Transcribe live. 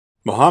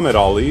Muhammad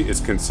Ali is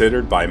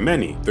considered by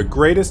many the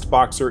greatest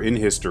boxer in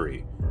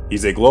history.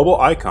 He's a global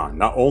icon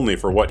not only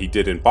for what he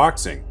did in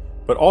boxing,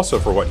 but also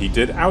for what he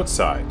did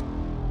outside.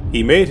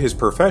 He made his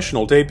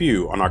professional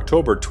debut on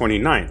October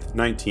 29,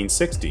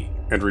 1960,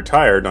 and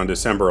retired on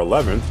December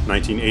 11,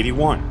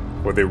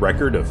 1981, with a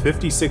record of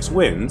 56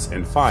 wins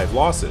and 5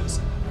 losses.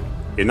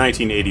 In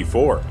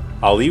 1984,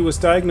 Ali was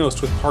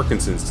diagnosed with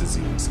Parkinson's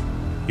disease.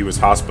 He was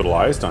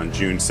hospitalized on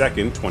June 2,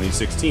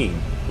 2016,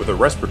 with a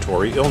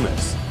respiratory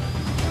illness.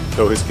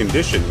 Though his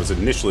condition was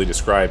initially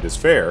described as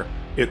fair,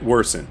 it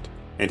worsened,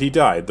 and he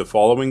died the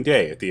following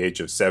day at the age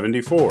of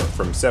 74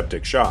 from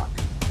septic shock.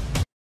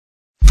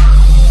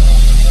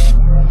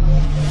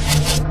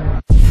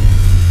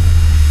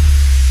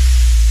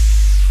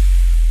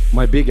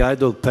 My big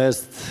idol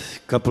passed a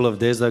couple of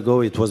days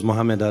ago. It was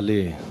Muhammad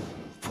Ali.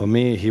 For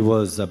me, he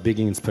was a big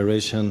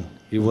inspiration.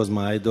 He was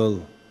my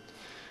idol.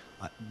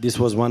 This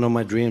was one of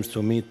my dreams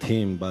to meet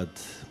him, but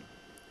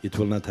it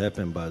will not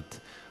happen. But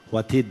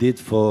what he did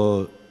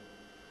for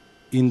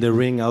in the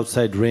ring,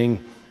 outside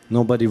ring,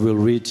 nobody will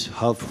reach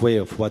halfway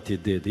of what he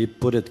did. He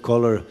put it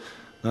color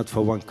not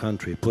for one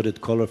country, put it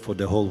color for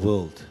the whole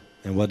world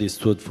and what he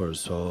stood for.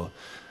 So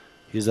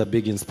he's a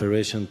big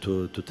inspiration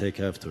to take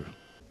after.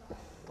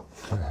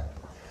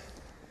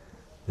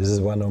 This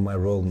is one of my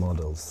role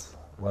models,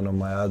 one of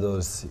my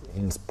idols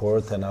in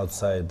sport and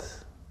outside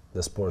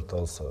the sport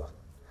also,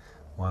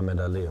 Muhammad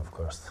Ali, of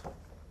course.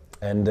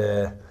 And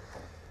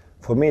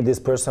for me, this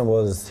person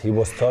he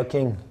was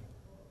talking,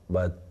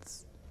 but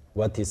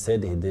what he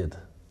said, he did.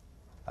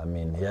 I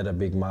mean, he had a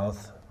big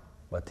mouth,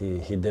 but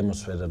he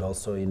demonstrated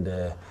also in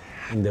the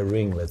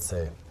ring, let's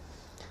say.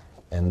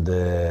 And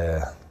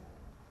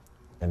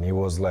he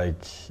was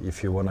like,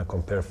 if you want to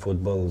compare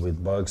football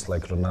with box,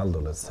 like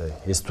Ronaldo, let's say.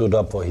 He stood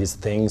up for his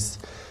things,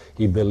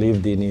 he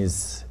believed in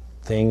his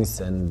things,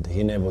 and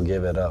he never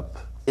gave it up.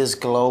 He is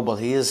global,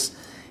 he is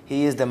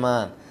the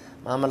man.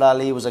 Muhammad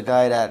Ali was a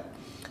guy that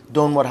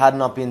done what had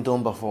not been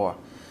done before.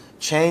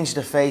 Changed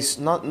the face,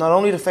 not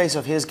only the face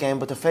of his game,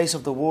 but the face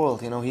of the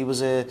world. You know, he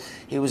was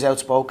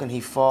outspoken.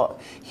 He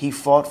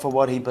fought for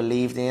what he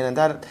believed in, and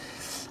that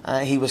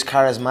he was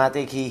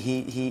charismatic.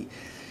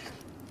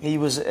 He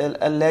was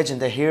a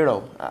legend, a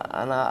hero,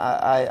 and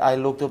I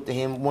looked up to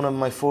him. One of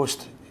my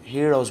first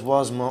heroes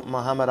was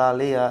Muhammad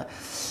Ali.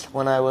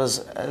 When I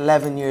was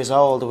 11 years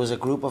old, there was a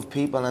group of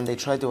people, and they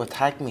tried to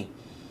attack me,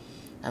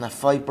 and a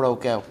fight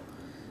broke out,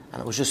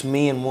 and it was just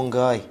me and one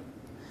guy.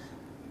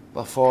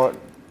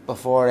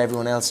 Before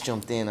everyone else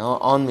jumped in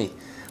on me,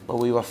 but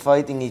we were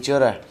fighting each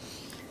other,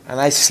 and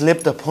I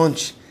slipped a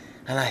punch,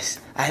 and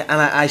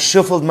I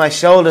shuffled my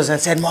shoulders and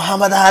said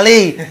Muhammad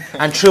Ali,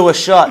 and threw a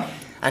shot,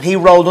 and he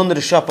rolled under the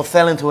shot but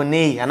fell into a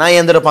knee, and I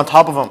ended up on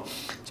top of him.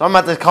 So I'm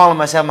at the calling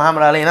myself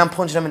Muhammad Ali, and I'm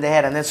punching him in the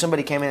head, and then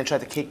somebody came in and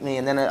tried to kick me,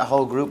 and then a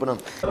whole group of them.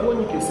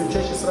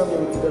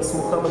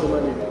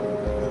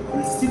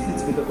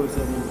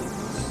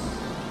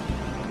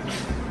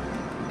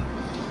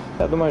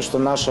 Я думаю, что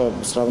наше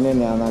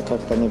сравнение, она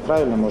как-то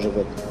неправильно может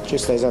быть.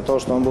 Чисто из-за того,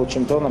 что он был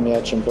чемпионом,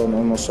 я чемпион,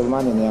 он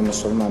мусульманин, я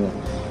мусульманин.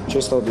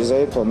 Чисто вот из-за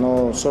этого,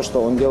 но все,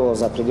 что он делал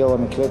за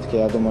пределами клетки,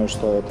 я думаю,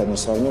 что это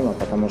несравнимо,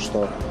 потому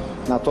что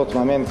на тот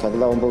момент,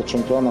 когда он был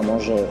чемпионом,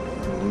 он же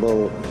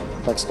был,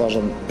 так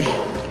скажем,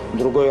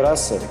 другой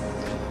расы.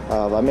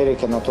 А в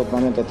Америке на тот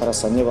момент эта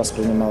раса не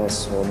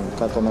воспринималась.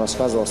 Как он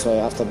рассказывал в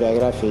своей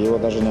автобиографии, его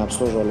даже не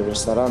обслуживали в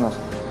ресторанах,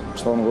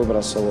 что он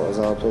выбросил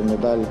золотую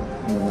медаль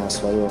на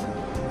свою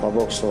по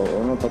боксу.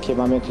 Ну, такие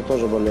моменты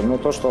тоже были. Но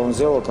то, что он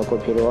сделал, какой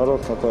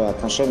переворот, какое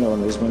отношение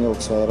он изменил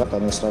к своей расе,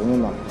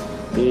 несравнимо.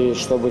 И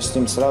чтобы с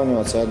ним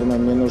сравниваться, я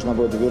думаю, мне нужно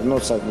будет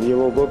вернуться в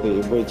его годы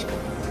и быть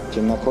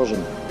темнокожим,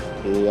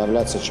 и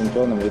являться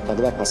чемпионом, и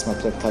тогда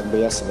посмотреть, как бы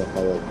я себя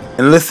повел.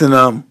 And listen,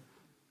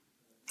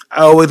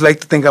 I always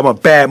like to think I'm a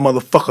bad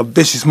motherfucker,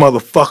 vicious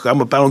motherfucker. I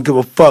don't give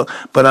a fuck,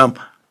 but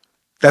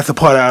that's a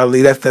part of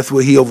Ali. That's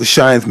where he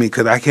overshines me,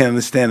 because I can't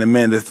understand a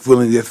man that's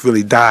willing to just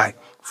really die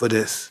for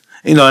this.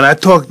 You know, and I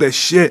talk that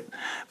shit,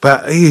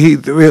 but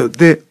he's the real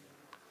dick.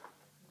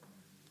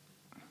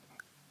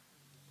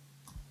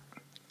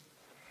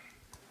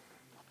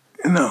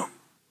 You know.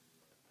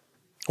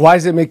 Why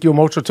does it make you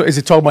emotional? Is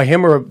it talking about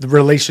him or the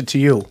relation to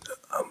you?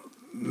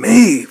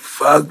 Me,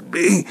 fuck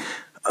me.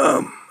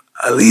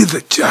 Ali's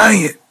a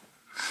giant.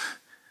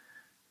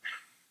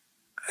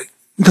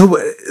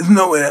 There's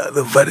no way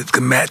other fighters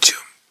can match him.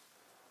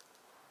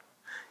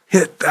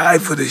 He'll die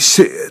for this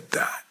shit. He'll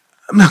die.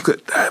 I'm not gonna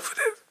die for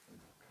this.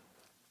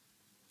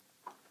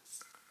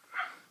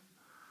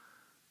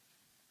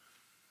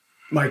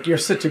 Mike, you're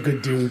such a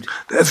good dude.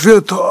 That's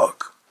real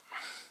talk.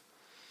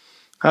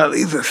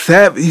 Ali's a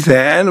savage. He's an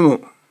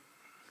animal.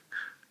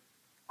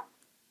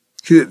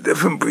 He's a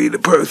different breed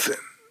of person.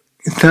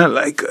 He's not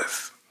like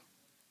us.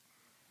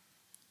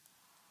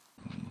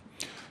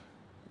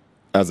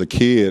 As a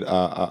kid,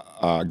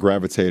 I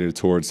gravitated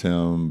towards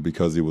him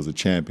because he was a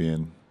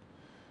champion.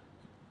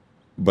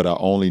 But I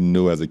only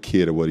knew as a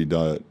kid what he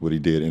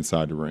did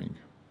inside the ring.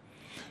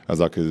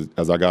 As I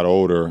got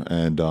older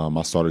and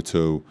I started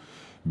to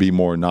be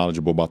more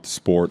knowledgeable about the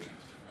sport,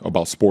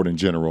 about sport in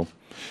general,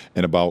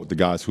 and about the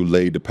guys who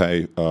laid the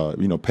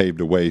paved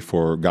the way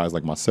for guys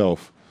like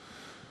myself.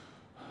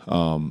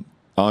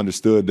 I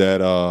understood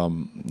that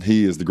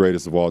he is the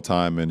greatest of all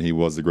time, and he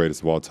was the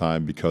greatest of all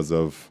time because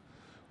of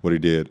what he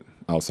did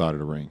outside of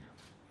the ring.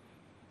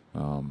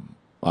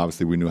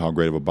 Obviously, we knew how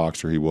great of a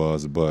boxer he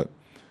was, but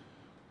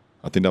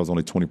I think that was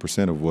only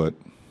 20% of what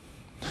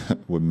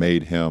what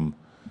made him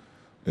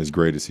as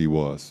great as he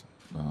was.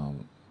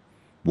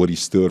 What he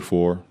stood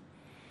for.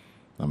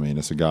 I mean,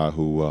 it's a guy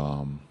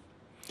who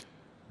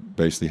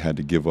basically had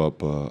to give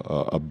up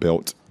a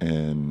belt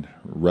and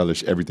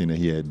relish everything that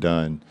he had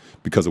done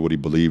because of what he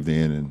believed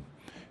in, and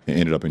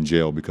ended up in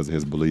jail because of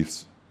his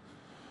beliefs.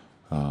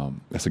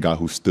 It's a guy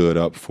who stood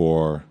up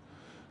for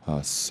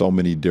so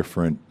many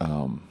different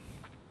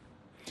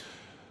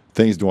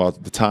things during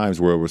the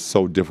times where it was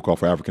so difficult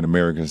for African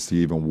Americans to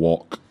even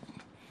walk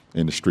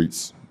in the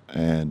streets.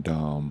 And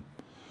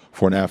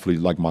for an athlete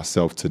like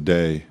myself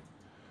today,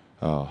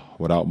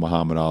 without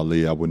Muhammad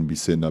Ali, I wouldn't be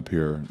sitting up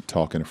here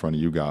talking in front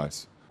of you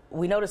guys.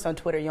 We noticed on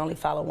Twitter you only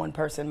follow one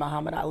person,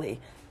 Muhammad Ali.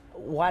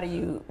 Why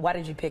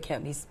did you pick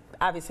him? He's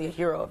obviously a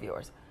hero of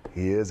yours.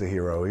 He is a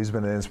hero. He's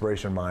been an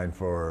inspiration of mine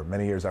for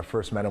many years. I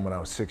first met him when I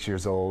was 6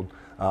 years old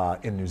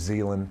in New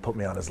Zealand, put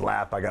me on his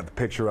lap. I got the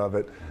picture of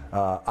it.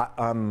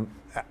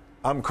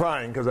 I'm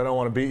crying because I don't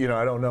want to be,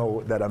 I don't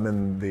know that I'm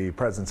in the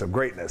presence of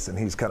greatness, and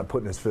he's kind of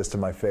putting his fist in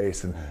my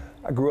face. And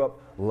I grew up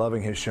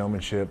loving his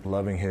showmanship,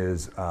 loving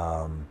his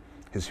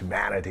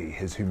humanity,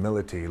 his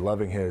humility,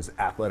 loving his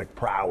athletic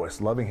prowess,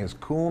 loving his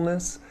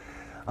coolness,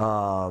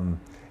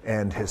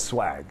 and his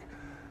swag.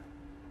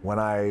 When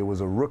I was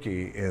a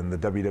rookie in the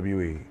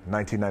WWE,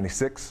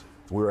 1996,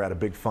 we were at a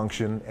big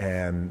function,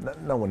 and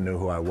no one knew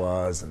who I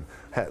was. And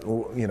had,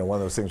 one of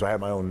those things where I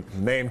had my own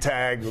name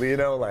tag,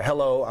 like,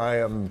 hello, I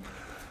am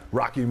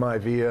Rocky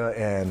Maivia,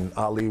 and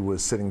Ali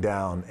was sitting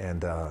down,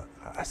 and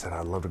I said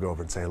I'd love to go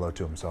over and say hello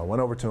to him. So I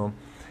went over to him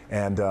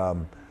and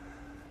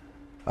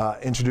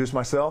introduced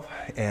myself,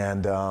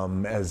 and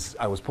as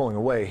I was pulling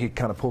away, he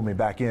kind of pulled me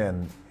back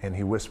in, and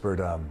he whispered,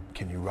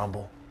 can you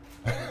rumble?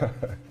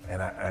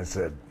 And I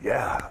said,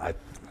 yeah, I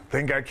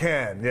think I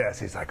can, yes.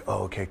 He's like,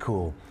 oh, okay,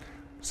 cool.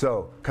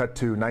 So cut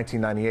to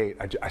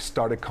 1998, I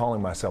started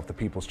calling myself the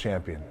People's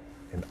Champion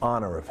in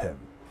honor of him.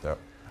 Yep.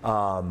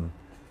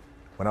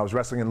 When I was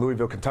wrestling in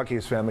Louisville, Kentucky,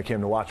 his family came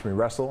to watch me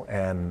wrestle,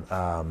 and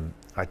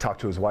I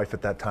talked to his wife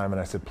at that time,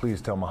 and I said,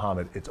 please tell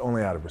Muhammad it's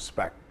only out of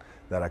respect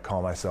that I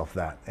call myself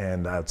that,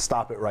 and I'd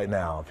stop it right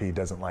now if he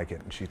doesn't like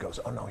it. And she goes,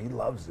 oh no, he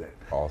loves it.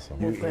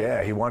 Awesome.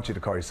 Yeah, he wants you to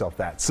call yourself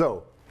that.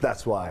 So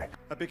that's why.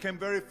 I became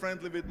very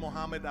friendly with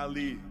Muhammad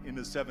Ali in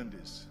the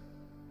 70s.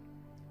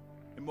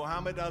 And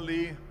Muhammad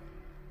Ali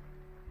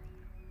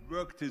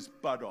worked his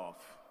butt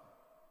off,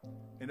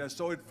 and I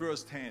saw it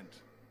firsthand.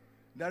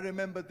 And I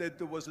remember that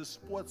there was a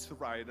sports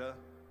writer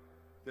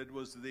that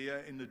was there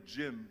in the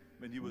gym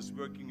when he was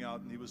working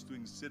out, and he was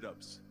doing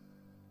sit-ups.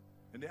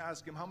 And they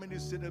asked him, how many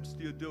sit-ups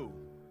do you do?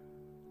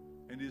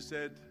 And he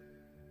said,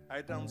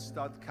 I don't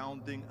start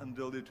counting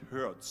until it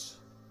hurts.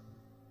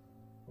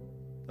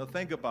 Now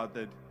think about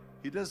that.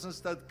 He doesn't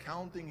start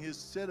counting his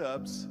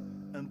sit-ups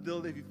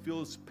until he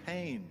feels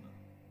pain.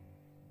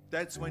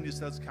 That's when he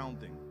starts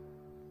counting.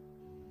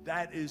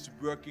 That is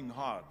working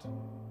hard.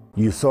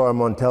 You saw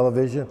him on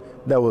television,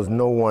 there was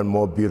no one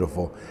more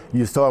beautiful.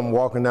 You saw him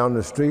walking down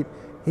the street,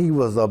 he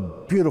was a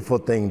beautiful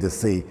thing to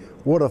see.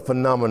 What a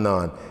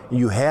phenomenon.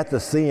 You had to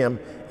see him,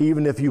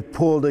 even if you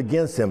pulled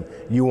against him,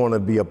 you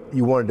wanted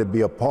to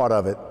be a part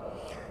of it.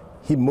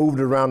 He moved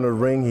around the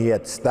ring, he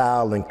had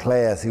style and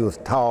class, he was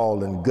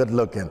tall and good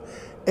looking.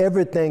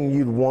 Everything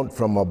you'd want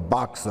from a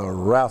boxer,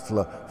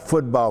 wrestler,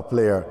 football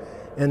player.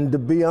 And to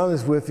be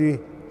honest with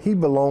you, he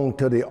belonged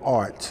to the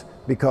arts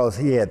because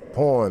he had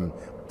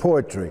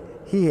poetry,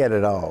 he had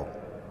it all.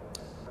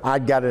 I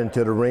got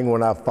into the ring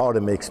when I fought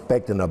him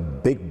expecting a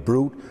big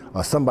brute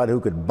or somebody who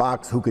could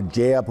box, who could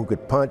jab, who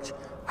could punch.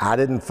 I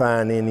didn't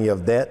find any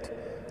of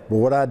that. But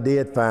what I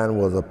did find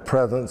was a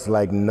presence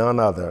like none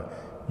other.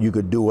 You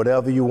could do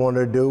whatever you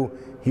wanted to do.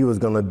 He was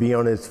going to be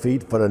on his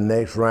feet for the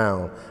next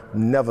round.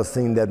 Never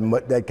seen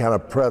that kind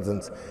of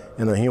presence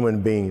in a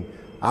human being.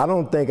 I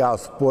don't think our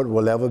sport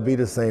will ever be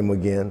the same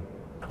again.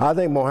 I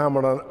think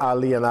Muhammad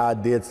Ali and I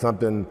did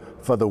something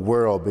for the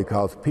world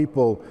because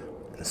people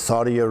in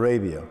Saudi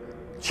Arabia,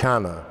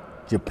 China,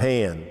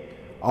 Japan,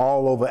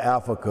 all over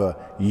Africa,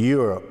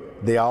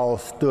 Europe, they all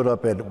stood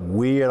up at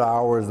weird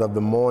hours of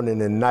the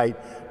morning and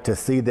night to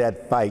see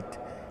that fight.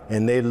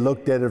 And they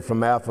looked at it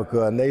from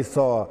Africa and they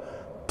saw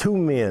two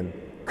men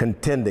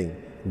contending.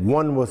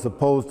 One was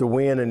supposed to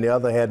win and the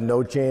other had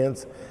no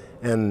chance.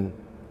 And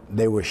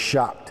they were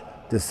shocked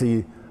to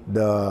see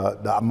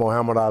the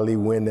Muhammad Ali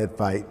win that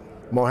fight.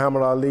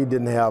 Muhammad Ali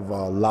didn't have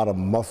a lot of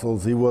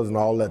muscles. He wasn't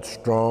all that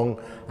strong.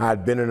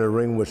 I'd been in the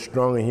ring with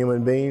stronger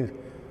human beings.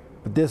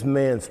 But this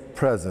man's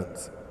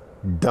presence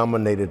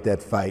dominated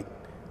that fight.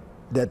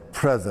 That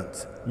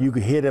presence. You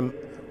could hit him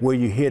where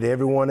you hit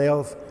everyone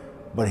else,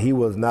 but he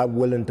was not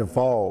willing to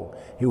fall.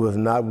 He was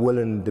not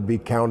willing to be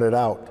counted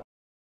out.